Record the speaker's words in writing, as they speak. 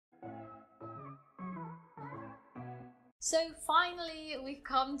So finally, we've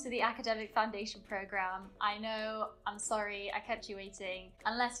come to the Academic Foundation Programme. I know, I'm sorry, I kept you waiting,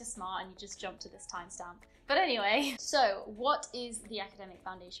 unless you're smart and you just jumped to this timestamp. But anyway, so what is the Academic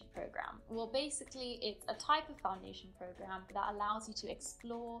Foundation Programme? Well, basically, it's a type of foundation programme that allows you to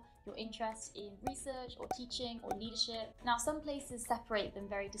explore your interest in research or teaching or leadership. Now, some places separate them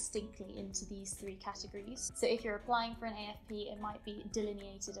very distinctly into these three categories. So if you're applying for an AFP, it might be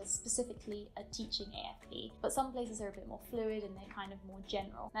delineated as specifically a teaching AFP, but some places are a bit more fluid and they're kind of more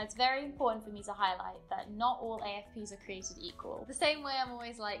general. Now, it's very important for me to highlight that not all AFPs are created equal. The same way I'm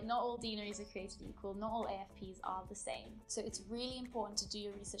always like, not all deaneries are created equal, not all AFPs are the same. So it's really important to do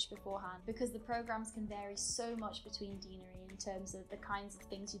your research beforehand because the programs can vary so much between deanery in terms of the kinds of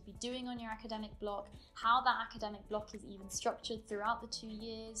things you'd be doing on your academic block, how that academic block is even structured throughout the 2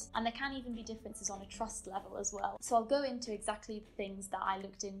 years, and there can even be differences on a trust level as well. So I'll go into exactly the things that I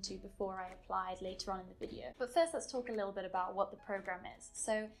looked into before I applied later on in the video. But first, let's talk a little bit about what the program is.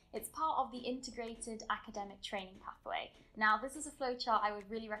 So it's part of the Integrated Academic Training Pathway. Now, this is a flowchart I would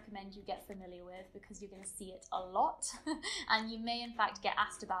really recommend you get familiar with because you're going to see it a lot and you may in fact get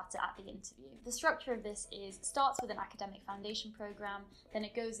asked about it at the interview. The structure of this starts with an academic foundation program, then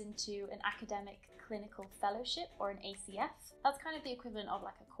it goes into an academic clinical fellowship or an ACF. That's kind of the equivalent of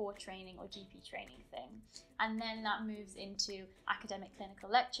like a core training or GP training thing. And then that moves into academic clinical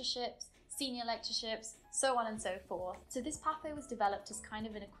lectureships, senior lectureships, so on and so forth. So this pathway was developed as kind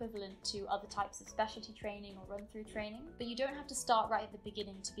of an equivalent to other types of specialty training or run-through training, but you don't have to start right at the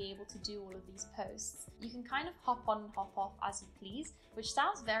beginning to be able to do all of these posts. You can kind of hop on and hop off as you please, which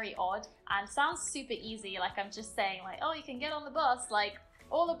sounds very odd and sounds super easy, like I'm just saying like, oh, you can get on the bus, like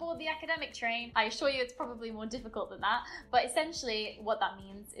all aboard the academic train. I assure you it's probably more difficult than that, but essentially what that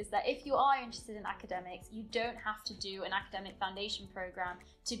means is that if you are interested in academics, you don't have to do an academic foundation program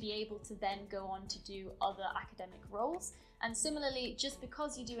to be able to then go on to do other academic roles. And similarly, just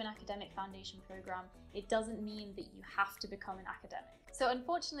because you do an academic foundation program, it doesn't mean that you have to become an academic. So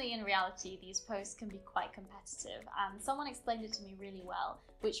unfortunately, in reality, these posts can be quite competitive, and someone explained it to me really well,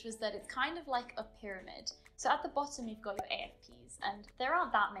 which was that it's kind of like a pyramid. So at the bottom, you've got your AFPs, and there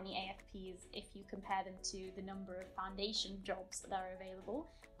aren't that many AFPs if you compare them to the number of foundation jobs that are available.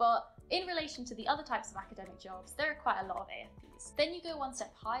 But in relation to the other types of academic jobs, there are quite a lot of AFPs. Then you go one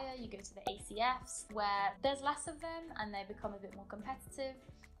step higher, you go to the ACFs, where there's less of them and they become a bit more competitive.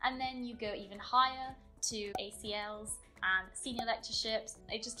 And then you go even higher to ACLs and senior lectureships.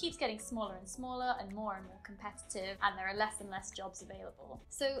 It just keeps getting smaller and smaller and more competitive, and there are less and less jobs available.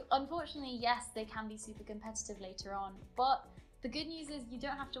 So unfortunately, yes, they can be super competitive later on, but the good news is you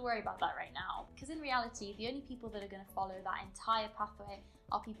don't have to worry about that right now, because in reality, the only people that are going to follow that entire pathway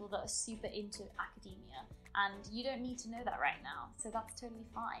are people that are super into academia, and you don't need to know that right now, so that's totally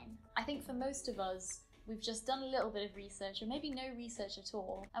fine. I think for most of us, we've just done a little bit of research, or maybe no research at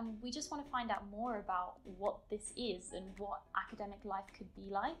all, and we just want to find out more about what this is and what academic life could be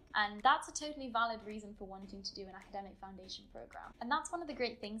like. And that's a totally valid reason for wanting to do an academic foundation program. And that's one of the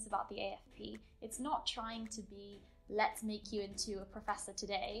great things about the AFP. It's not trying to be, let's make you into a professor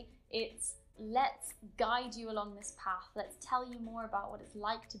today. It's let's guide you along this path. Let's tell you more about what it's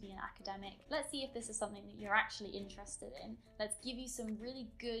like to be an academic. Let's see if this is something that you're actually interested in. Let's give you some really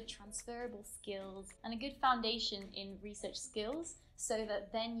good transferable skills and a good foundation in research skills so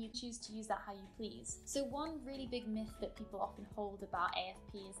that then you choose to use that how you please. So one really big myth that people often hold about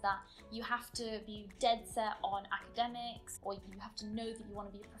AFP is that you have to be dead set on academics, or you have to know that you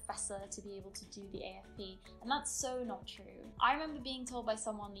want to be a professor to be able to do the AFP, and that's so not true. I remember being told by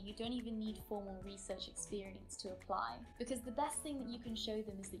someone that you don't even need formal research experience to apply, because the best thing that you can show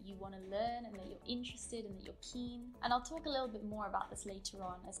them is that you want to learn and that you're interested and that you're keen. And I'll talk a little bit more about this later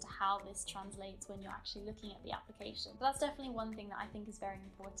on as to how this translates when you're actually looking at the application. But that's definitely one thing that I think is very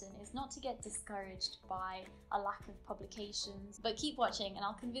important, is not to get discouraged by a lack of publications, but keep watching and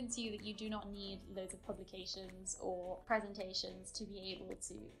I'll convince you that you do not need loads of publications or presentations to be able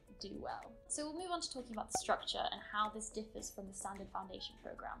to do well. So we'll move on to talking about the structure and how this differs from the standard foundation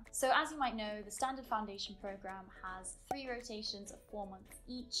program. So as you might know, the standard foundation program has 3 rotations of 4 months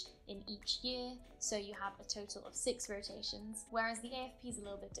each in each year, so you have a total of 6 rotations, whereas the AFP is a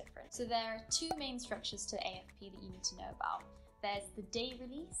little bit different. So there are 2 main structures to AFP that you need to know about. There's the day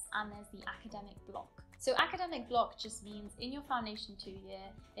release and there's the academic block. So academic block just means in your foundation 2 year,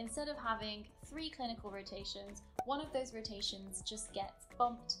 instead of having 3 clinical rotations, one of those rotations just gets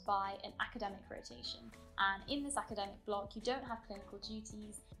bumped by an academic rotation. And in this academic block, you don't have clinical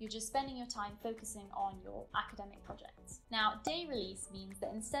duties, You're just spending your time focusing on your academic projects. Now, day release means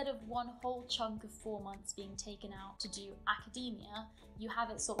that instead of one whole chunk of 4 months being taken out to do academia, you have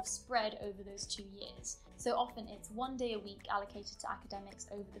it sort of spread over those 2 years. So often it's 1 day a week allocated to academics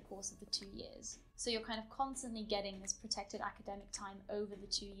over the course of the 2 years. So you're kind of constantly getting this protected academic time over the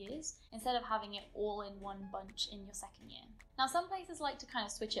 2 years instead of having it all in one bunch in your second year. Now, some places like to kind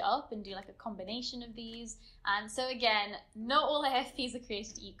of switch it up and do like a combination of these. And so again, not all AFPs are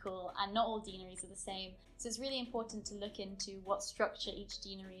created equal and not all deaneries are the same. So it's really important to look into what structure each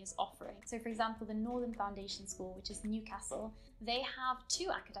deanery is offering. So for example, the Northern Foundation School, which is Newcastle, they have 2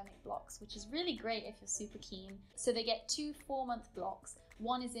 academic blocks, which is really great if you're super keen. So they get 2 4-month blocks.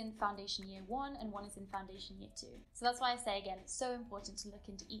 One is in Foundation Year 1 and one is in Foundation Year 2. So that's why I say again, it's so important to look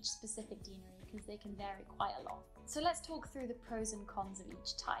into each specific deanery because they can vary quite a lot. So let's talk through the pros and cons of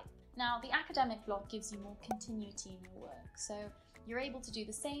each type. Now, the academic block gives you more continuity in your work. So you're able to do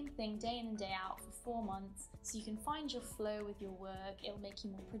the same thing day in and day out for 4 months, so you can find your flow with your work. It'll make you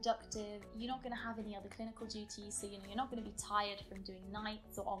more productive. You're not going to have any other clinical duties, so you're not going to be tired from doing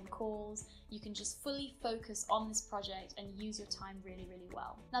nights or on calls. You can just fully focus on this project and use your time really, really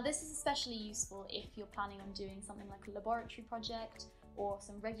well. Now, this is especially useful if you're planning on doing something like a laboratory project or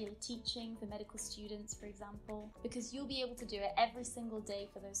some regular teaching for medical students, for example, because you'll be able to do it every single day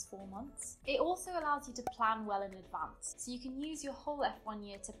for those 4 months. It also allows you to plan well in advance, so you can use your whole F1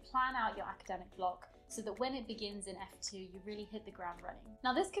 year to plan out your academic block so that when it begins in F2, you really hit the ground running.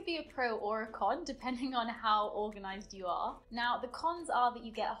 Now, this could be a pro or a con, depending on how organized you are. Now, the cons are that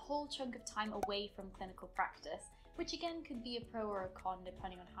you get a whole chunk of time away from clinical practice, which again could be a pro or a con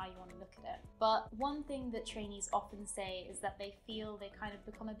depending on how you want to look at it. But one thing that trainees often say is that they feel they kind of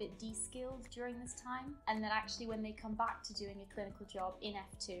become a bit de-skilled during this time, and that actually when they come back to doing a clinical job in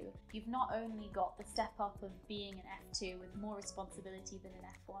F2, you've not only got the step up of being an F2 with more responsibility than an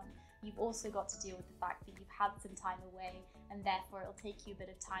F1, you've also got to deal with the fact that you've had some time away and therefore it'll take you a bit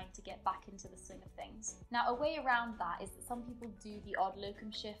of time to get back into the swing of things. Now, a way around that is that some people do the odd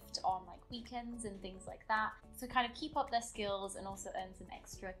locum shift on like weekends and things like that to kind of keep up their skills and also earn some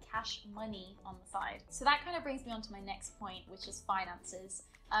extra cash money on the side. So that kind of brings me on to my next point, which is finances.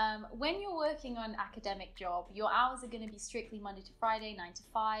 When you're working on an academic job, your hours are going to be strictly Monday to Friday, 9 to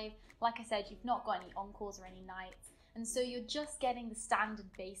 5. Like I said, you've not got any on-calls or any nights. And so you're just getting the standard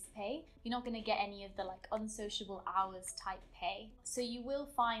base pay. You're not going to get any of the like unsociable hours type pay. So you will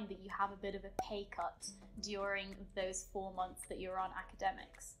find that you have a bit of a pay cut during those 4 months that you're on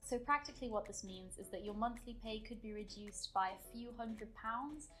academics. So practically what this means is that your monthly pay could be reduced by a few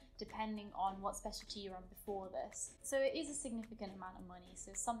 £100s depending on what specialty you're on before this. So it is a significant amount of money, so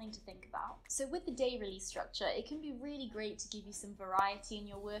something to think about. So with the day release structure, it can be really great to give you some variety in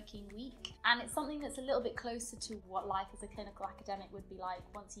your working week, and it's something that's a little bit closer to what life as a clinical academic would be like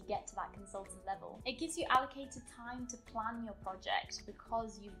once you get to that consultant level. It gives you allocated time to plan your project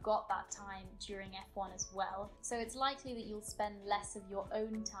because you've got that time during F1 as well. So it's likely that you'll spend less of your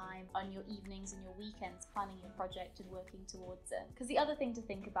own time on your evenings and your weekends planning your project and working towards it. Because the other thing to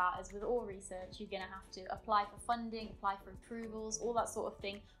think about is with all research, you're going to have to apply for funding, apply for approvals, all that sort of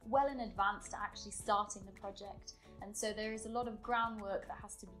thing well in advance to actually starting the project. And so there is a lot of groundwork that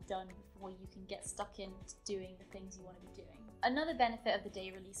has to be done before you can get stuck into doing the things you want to be doing. Another benefit of the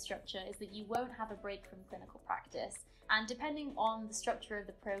day release structure is that you won't have a break from clinical practice. And depending on the structure of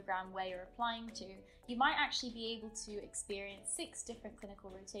the program where you're applying to, you might actually be able to experience 6 different clinical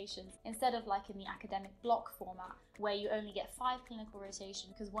rotations instead of like in the academic block format where you only get 5 clinical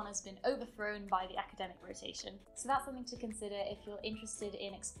rotations because one has been overthrown by the academic rotation. So that's something to consider if you're interested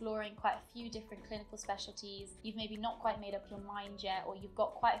in exploring quite a few different clinical specialties. You've maybe not quite made up your mind yet, or you've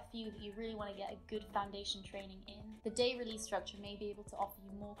got quite a few that you really want to get a good foundation training in. The day release structure may be able to offer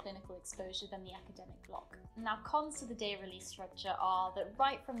you more clinical exposure than the academic block. Now, cons to the day release structure are that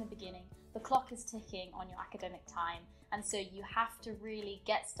right from the beginning, the clock is ticking on your academic time, and so you have to really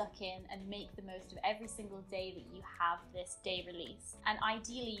get stuck in and make the most of every single day that you have this day release. And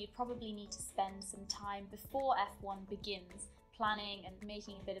ideally, you'd probably need to spend some time before F1 begins planning and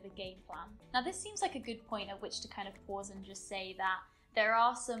making a bit of a game plan. Now, this seems like a good point at which to kind of pause and just say that there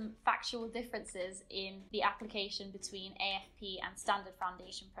are some factual differences in the application between AFP and Standard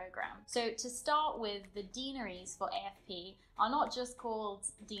Foundation Programme. So to start with, the deaneries for AFP are not just called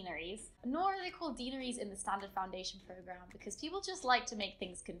deaneries, nor are they called deaneries in the Standard Foundation Programme because people just like to make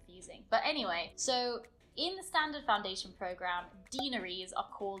things confusing. But anyway, so in the Standard Foundation Programme, deaneries are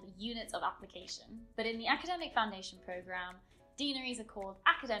called units of application. But in the Academic Foundation Programme, deaneries are called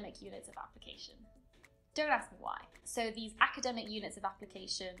academic units of application. Don't ask me why. So these academic units of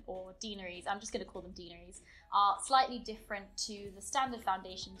application, or deaneries, I'm just going to call them deaneries, are slightly different to the standard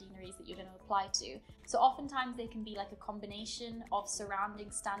foundation deaneries that you're going to apply to. So oftentimes they can be like a combination of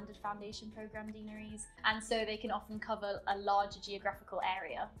surrounding standard foundation program deaneries, and so they can often cover a larger geographical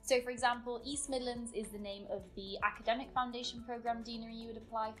area. So for example, East Midlands is the name of the academic foundation program deanery you would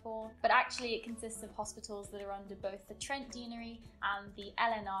apply for, but actually it consists of hospitals that are under both the Trent deanery and the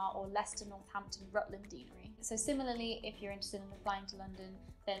LNR, or Leicester Northampton Rutland deanery. So similarly, if you're interested in applying to London,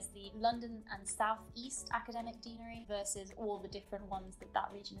 there's the London and South East academic deanery versus all the different ones that that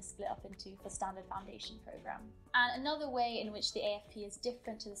region is split up into for standard foundation program. And another way in which the AFP is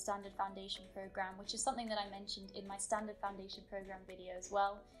different to the standard foundation program, which is something that I mentioned in my standard foundation program video as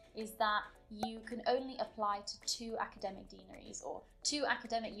well, is that you can only apply to 2 academic deaneries, or 2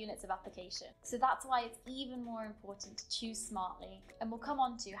 academic units of application. So that's why it's even more important to choose smartly, and we'll come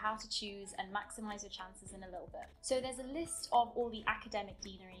on to how to choose and maximize your chances in a little bit. So there's a list of all the academic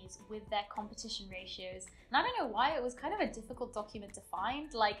deaneries with their competition ratios, and I don't know why it was kind of a difficult document to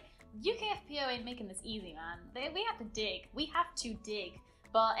find. Like, UKFPO ain't making this easy, man. We have to dig. We have to dig.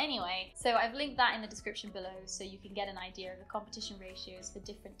 But anyway, so I've linked that in the description below so you can get an idea of the competition ratios for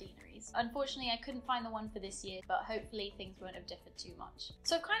different deaneries. Unfortunately, I couldn't find the one for this year, but hopefully things won't have differed too much.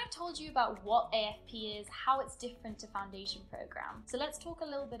 So I've kind of told you about what AFP is, how it's different to foundation program. So let's talk a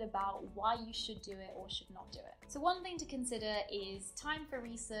little bit about why you should do it or should not do it. So one thing to consider is time for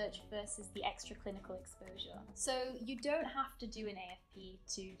research versus the extra clinical exposure. So you don't have to do an AFP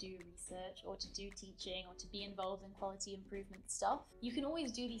to do research or to do teaching or to be involved in quality improvement stuff. You can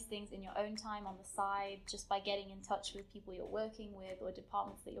always do these things in your own time on the side, just by getting in touch with people you're working with or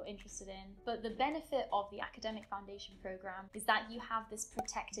departments that you're interested in. But the benefit of the academic foundation program is that you have this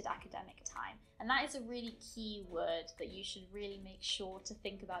protected academic time. And that is a really key word that you should really make sure to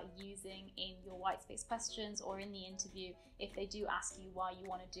think about using in your white space questions or in the interview if they do ask you why you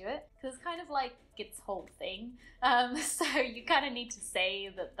want to do it. Because it's kind of like its whole thing. So you kind of need to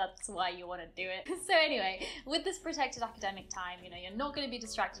say that that's why you want to do it. So anyway, with this protected academic time, you're not going to be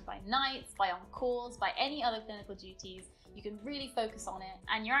distracted by nights, by on-calls, by any other clinical duties. You can really focus on it,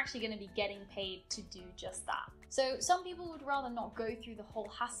 and you're actually going to be getting paid to do just that. So some people would rather not go through the whole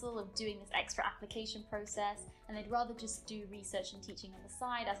hassle of doing this extra application process, and they'd rather just do research and teaching on the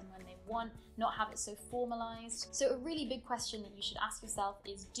side as and when they want, not have it so formalized. So a really big question that you should ask yourself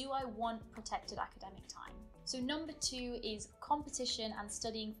is, do I want protected academic time? So number 2 is competition and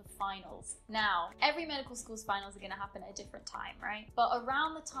studying for finals. Now, every medical school's finals are going to happen at a different time, right? But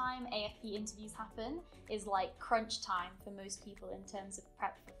around the time AFP interviews happen is like crunch time for most people in terms of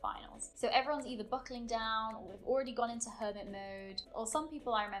prep for finals. So everyone's either buckling down, or they've already gone into hermit mode, or some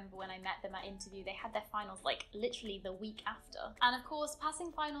people, I remember when I met them at interview, they had their finals like literally the week after. And of course,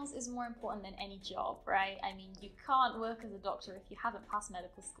 passing finals is more important than any job, right? I mean, you can't work as a doctor if you haven't passed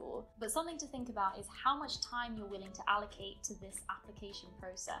medical school. But something to think about is how much time you're willing to allocate to this application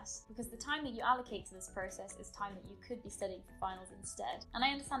process, because the time that you allocate to this process is time that you could be studying for finals instead. And I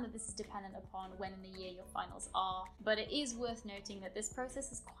understand that this is dependent upon when in the year your finals are, but it is worth noting that this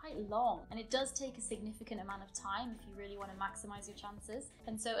process is quite long, and it does take a significant amount of time if you really want to maximize your chances.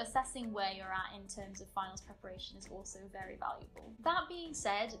 And so assessing where you're at in terms of finals preparation is also very valuable. That being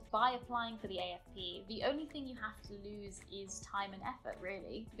said, by applying for the AFP, the only thing you have to lose is time and effort,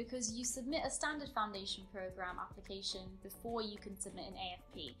 really, because you submit a standard foundation program application before you can submit an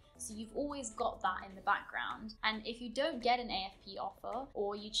AFP. So you've always got that in the background. And if you don't get an AFP offer,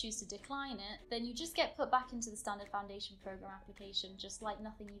 or you choose to decline it, then you just get put back into the standard foundation program application just like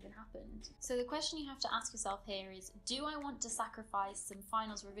nothing even happened. So the question you have to ask yourself here is, do I want to sacrifice some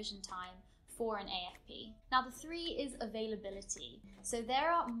finals revision time for an AFP? Now the 3 is availability. So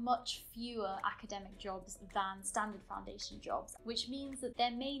there are much fewer academic jobs than standard foundation jobs, which means that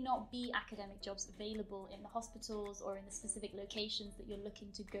there may not be academic jobs available in the hospitals or in the specific locations that you're looking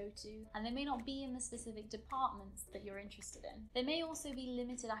to go to, and they may not be in the specific departments that you're interested in. There may also be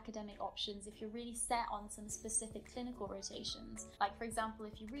limited academic options if you're really set on some specific clinical rotations. Like for example,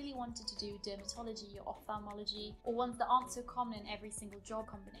 if you really wanted to do dermatology or ophthalmology, or ones that aren't so common in every single job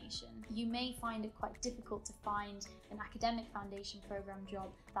combination, you may find it quite difficult to find an academic foundation program job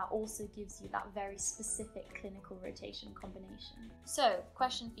that also gives you that very specific clinical rotation combination. So,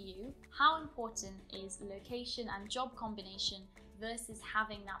 question for you, how important is location and job combination versus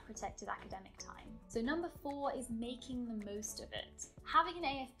having that protected academic time? So number 4 is making the most of it. Having an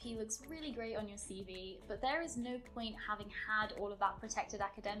AFP looks really great on your CV, but there is no point having had all of that protected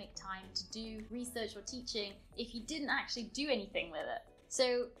academic time to do research or teaching if you didn't actually do anything with it.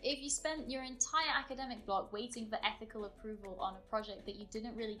 So if you spent your entire academic block waiting for ethical approval on a project that you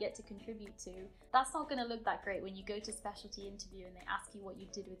didn't really get to contribute to, that's not going to look that great when you go to specialty interview and they ask you what you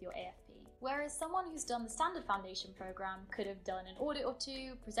did with your AFP. Whereas someone who's done the standard foundation program could have done an audit or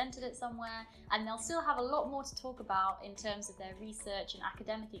two, presented it somewhere, and they'll still have a lot more to talk about in terms of their research and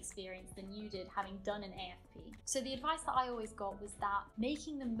academic experience than you did having done an AFP. So the advice that I always got was that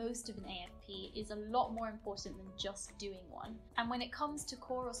making the most of an AFP is a lot more important than just doing one. And when it comes to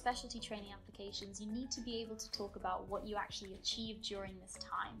core or specialty training applications, you need to be able to talk about what you actually achieved during this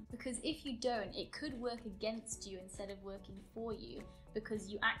time. Because if you don't, it could work against you instead of working for you, because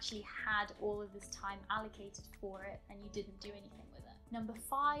you actually had all of this time allocated for it and you didn't do anything with it. Number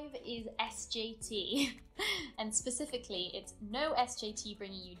 5 is SJT. And specifically, it's no SJT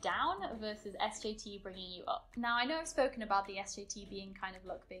bringing you down versus SJT bringing you up. Now, I know I've spoken about the SJT being kind of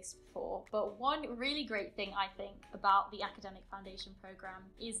luck-based before, but one really great thing I think about the Academic Foundation program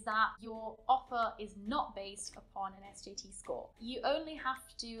is that your offer is not based upon an SJT score. You only have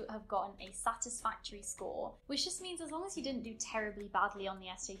to have gotten a satisfactory score, which just means as long as you didn't do terribly badly on the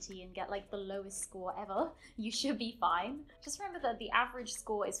SJT and get like the lowest score ever, you should be fine. Just remember that the average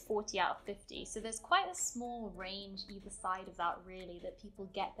score is 40 out of 50, so there's quite a small range either side of that really that people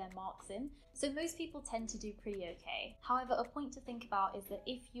get their marks in. So most people tend to do pretty okay. However, a point to think about is that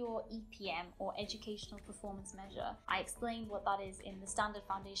if your EPM or Educational Performance Measure, I explained what that is in the Standard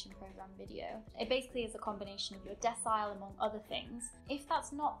Foundation Program video. It basically is a combination of your decile among other things. If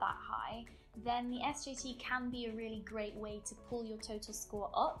that's not that high, then the SJT can be a really great way to pull your total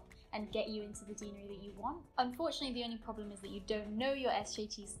score up and get you into the deanery that you want. Unfortunately, the only problem is that you don't know your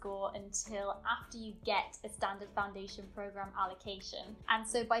SJT score until after you get a Standard Foundation Program allocation. And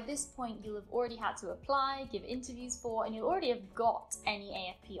so by this point, you'll have already had to apply, give interviews for, and you'll already have got any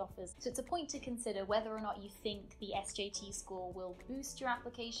AFP offers. So it's a point to consider whether or not you think the SJT score will boost your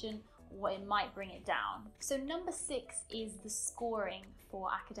application or it might bring it down. So number 6 is the scoring for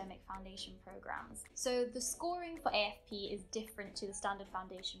academic foundation programs. So the scoring for AFP is different to the Standard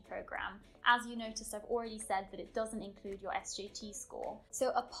Foundation program. As you noticed, I've already said that it doesn't include your SJT score.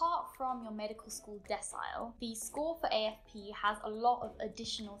 So apart from your medical school decile, the score for AFP has a lot of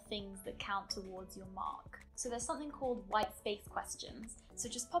additional things that count towards your mark. So there's something called white space questions. So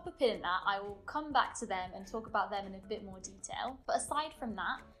just pop a pin in that. I will come back to them and talk about them in a bit more detail. But aside from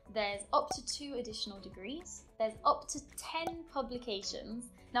that, there's up to 2 additional degrees. There's up to 10 publications.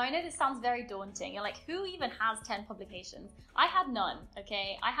 Now I know this sounds very daunting. You're like, who even has 10 publications? I had none,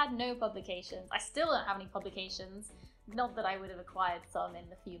 okay? I had no publications. I still don't have any publications. Not that I would have acquired some in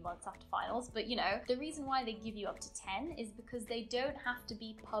the few months after finals, but you know, the reason why they give you up to 10 is because they don't have to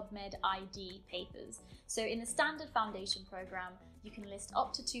be PubMed ID papers. So in the Standard Foundation program, you can list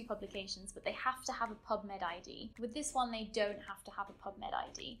up to 2 publications, but they have to have a PubMed ID. With this one, they don't have to have a PubMed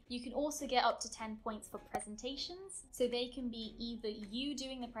ID. You can also get up to 10 points for presentations. So they can be either you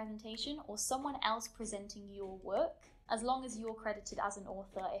doing the presentation or someone else presenting your work, as long as you're credited as an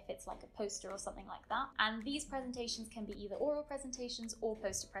author if it's like a poster or something like that. And these presentations can be either oral presentations or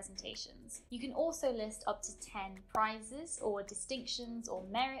poster presentations. You can also list up to 10 prizes or distinctions or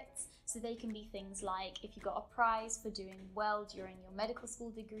merits. So they can be things like if you got a prize for doing well during your medical school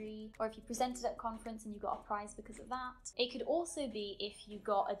degree, or if you presented at a conference and you got a prize because of that. It could also be if you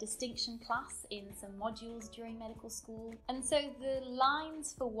got a distinction class in some modules during medical school. And so the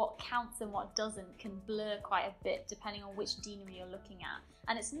lines for what counts and what doesn't can blur quite a bit depending on which deanery you're looking at.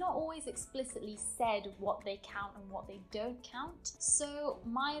 And it's not always explicitly said what they count and what they don't count. So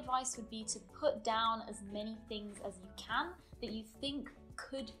my advice would be to put down as many things as you can that you think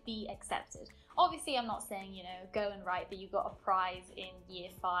could be accepted. Obviously, I'm not saying, you know, go and write that you got a prize in year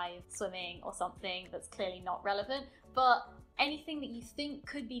 5 swimming or something that's clearly not relevant, but anything that you think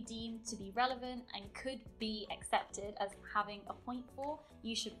could be deemed to be relevant and could be accepted as having a point for,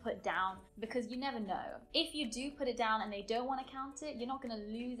 you should put down, because you never know. If you do put it down and they don't want to count it, you're not going to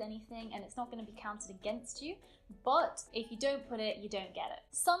lose anything and it's not going to be counted against you. But if you don't put it, you don't get it.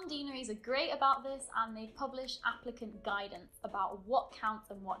 Some deaneries are great about this and they publish applicant guidance about what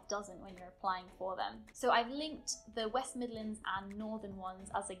counts and what doesn't when you're applying for them. So I've linked the West Midlands and Northern ones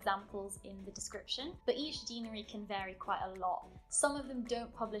as examples in the description, but each deanery can vary quite a lot. Some of them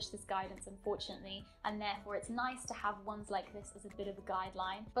don't publish this guidance, unfortunately, and therefore it's nice to have ones like this as a bit of a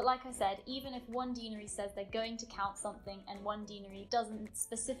guideline. But like I said, even if one deanery says they're going to count something and one deanery doesn't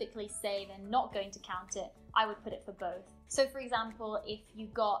specifically say they're not going to count it, I would put it for both. So for example, if you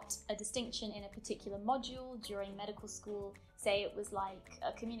got a distinction in a particular module during medical school, say it was like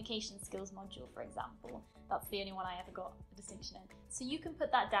a communication skills module, for example, That's the only one I ever got a distinction in. So you can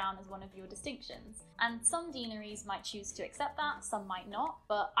put that down as one of your distinctions. And some deaneries might choose to accept that, some might not,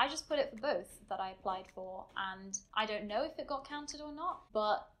 but I just put it for both that I applied for, and I don't know if it got counted or not,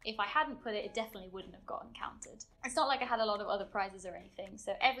 but if I hadn't put it, it definitely wouldn't have gotten counted. It's not like I had a lot of other prizes or anything,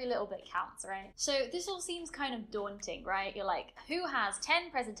 so every little bit counts, right? So this all seems kind of daunting, right? You're like, who has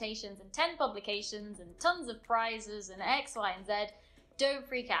 10 presentations and 10 publications and tons of prizes and X, Y, and Z? Don't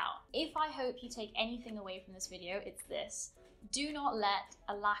freak out. If I hope you take anything away from this video, it's this. Do not let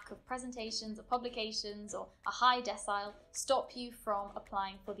a lack of presentations or publications or a high decile stop you from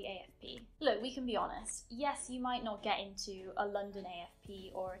applying for the AFP. Look, we can be honest. Yes, you might not get into a London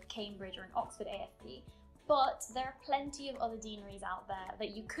AFP or a Cambridge or an Oxford AFP, but there are plenty of other deaneries out there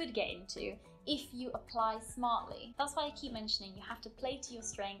that you could get into if you apply smartly. That's why I keep mentioning you have to play to your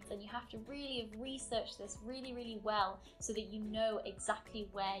strengths, and you have to really have researched this really well so that you know exactly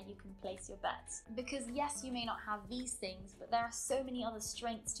where you can place your bets. Because yes, you may not have these things, but there are so many other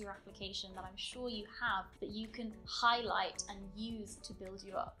strengths to your application that I'm sure you have that you can highlight and use to build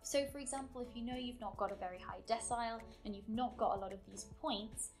you up. So for example, if you know you've not got a very high decile and you've not got a lot of these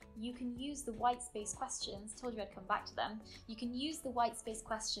points, you can use the white space questions. I told you I'd come back to them. You can use the white space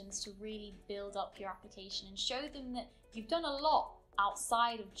questions to really build up your application and show them that you've done a lot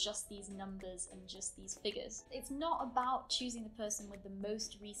outside of just these numbers and just these figures. It's not about choosing the person with the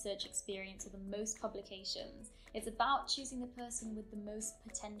most research experience or the most publications. It's about choosing the person with the most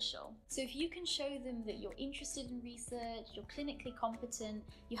potential. So if you can show them that you're interested in research, you're clinically competent,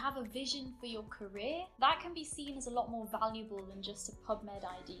 you have a vision for your career, that can be seen as a lot more valuable than just a PubMed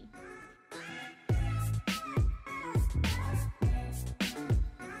ID.